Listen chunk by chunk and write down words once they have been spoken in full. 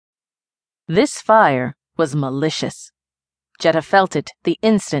This fire was malicious. Jetta felt it the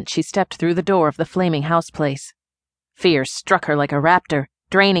instant she stepped through the door of the flaming houseplace. Fear struck her like a raptor,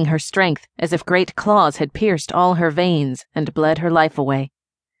 draining her strength as if great claws had pierced all her veins and bled her life away.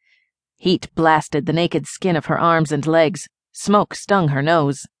 Heat blasted the naked skin of her arms and legs. Smoke stung her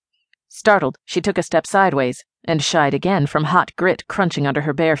nose. Startled, she took a step sideways and shied again from hot grit crunching under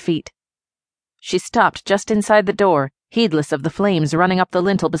her bare feet. She stopped just inside the door, heedless of the flames running up the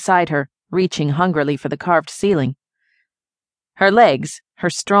lintel beside her, reaching hungrily for the carved ceiling. Her legs, her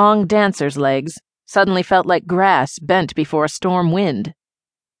strong dancer's legs, suddenly felt like grass bent before a storm wind.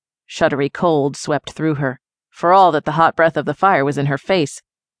 Shuddery cold swept through her, for all that the hot breath of the fire was in her face,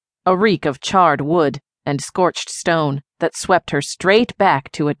 a reek of charred wood and scorched stone that swept her straight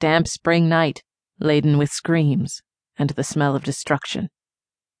back to a damp spring night, laden with screams and the smell of destruction.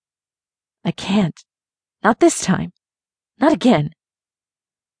 I can't. Not this time. Not again.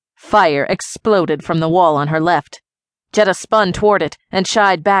 Fire exploded from the wall on her left. Jetta spun toward it and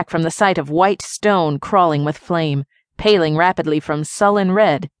shied back from the sight of white stone crawling with flame, paling rapidly from sullen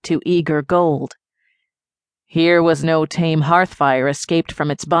red to eager gold. Here was no tame hearthfire escaped from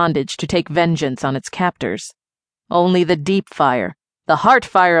its bondage to take vengeance on its captors. Only the deep fire, the heart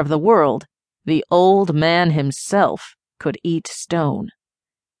fire of the world, the old man himself, could eat stone.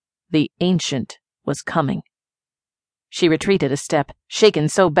 The ancient was coming. She retreated a step, shaken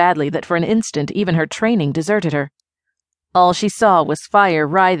so badly that for an instant even her training deserted her. All she saw was fire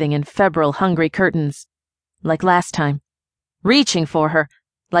writhing in febrile, hungry curtains. Like last time. Reaching for her,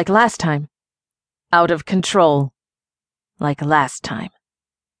 like last time. Out of control, like last time.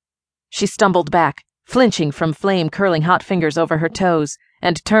 She stumbled back, flinching from flame curling hot fingers over her toes,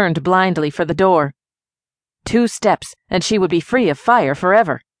 and turned blindly for the door. 2 steps, and she would be free of fire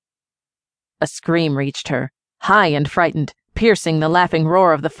forever. A scream reached her, high and frightened, piercing the laughing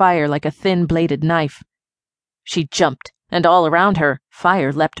roar of the fire like a thin-bladed knife. She jumped, and all around her,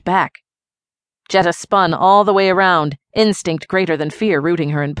 fire leapt back. Jetta spun all the way around, instinct greater than fear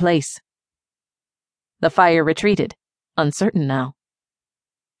rooting her in place. The fire retreated, uncertain now.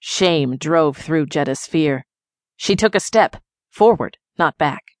 Shame drove through Jetta's fear. She took a step, forward, not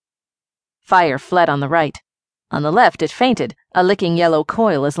back. Fire fled on the right. On the left it fainted, a licking yellow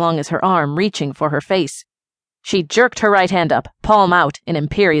coil as long as her arm reaching for her face. She jerked her right hand up, palm out, in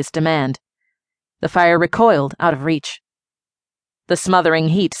imperious demand. The fire recoiled, out of reach. The smothering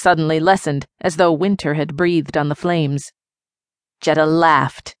heat suddenly lessened, as though winter had breathed on the flames. Jetta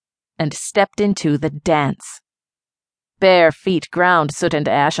laughed and stepped into the dance. Bare feet ground soot and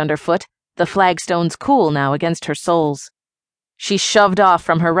ash underfoot, the flagstones cool now against her soles. She shoved off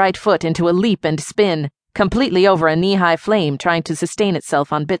from her right foot into a leap and spin, completely over a knee-high flame trying to sustain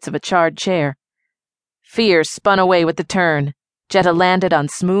itself on bits of a charred chair. Fear spun away with the turn. Jetta landed on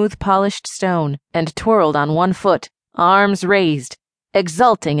smooth, polished stone and twirled on one foot, arms raised,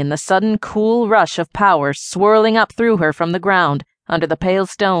 exulting in the sudden cool rush of power swirling up through her from the ground under the pale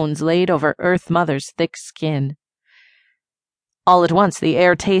stones laid over Earth Mother's thick skin. All at once the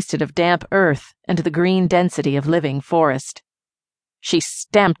air tasted of damp earth and the green density of living forest. She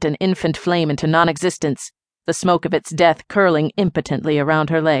stamped an infant flame into non-existence, the smoke of its death curling impotently around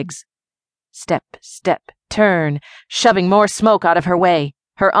her legs. Step, step, turn, shoving more smoke out of her way,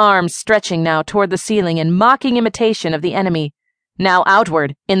 her arms stretching now toward the ceiling in mocking imitation of the enemy, now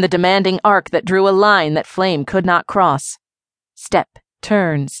outward in the demanding arc that drew a line that flame could not cross. Step,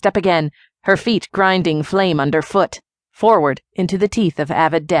 turn, step again, her feet grinding flame underfoot, forward into the teeth of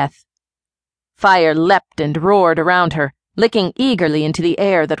avid death. Fire leapt and roared around her, licking eagerly into the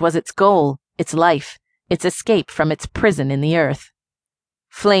air that was its goal, its life, its escape from its prison in the earth.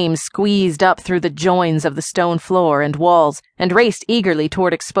 Flame squeezed up through the joins of the stone floor and walls and raced eagerly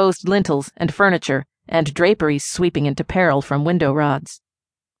toward exposed lintels and furniture and draperies sweeping into peril from window rods.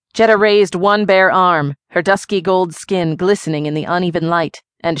 Jetta raised one bare arm, her dusky gold skin glistening in the uneven light,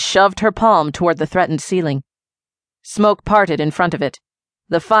 and shoved her palm toward the threatened ceiling. Smoke parted in front of it.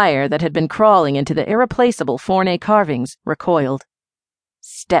 The fire that had been crawling into the irreplaceable Fournet carvings recoiled.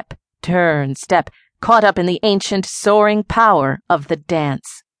 Step, turn, step, caught up in the ancient, soaring power of the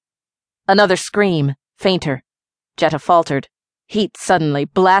dance. Another scream, fainter. Jetta faltered. Heat suddenly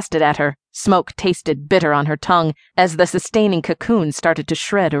blasted at her. Smoke tasted bitter on her tongue as the sustaining cocoon started to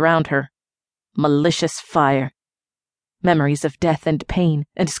shred around her. Malicious fire. Memories of death and pain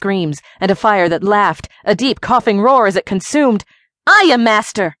and screams and a fire that laughed, a deep coughing roar as it consumed. I am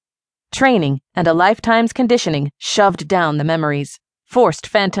master! Training and a lifetime's conditioning shoved down the memories, forced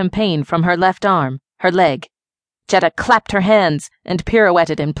phantom pain from her left arm, her leg. Jetta clapped her hands and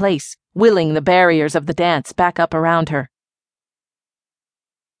pirouetted in place, willing the barriers of the dance back up around her.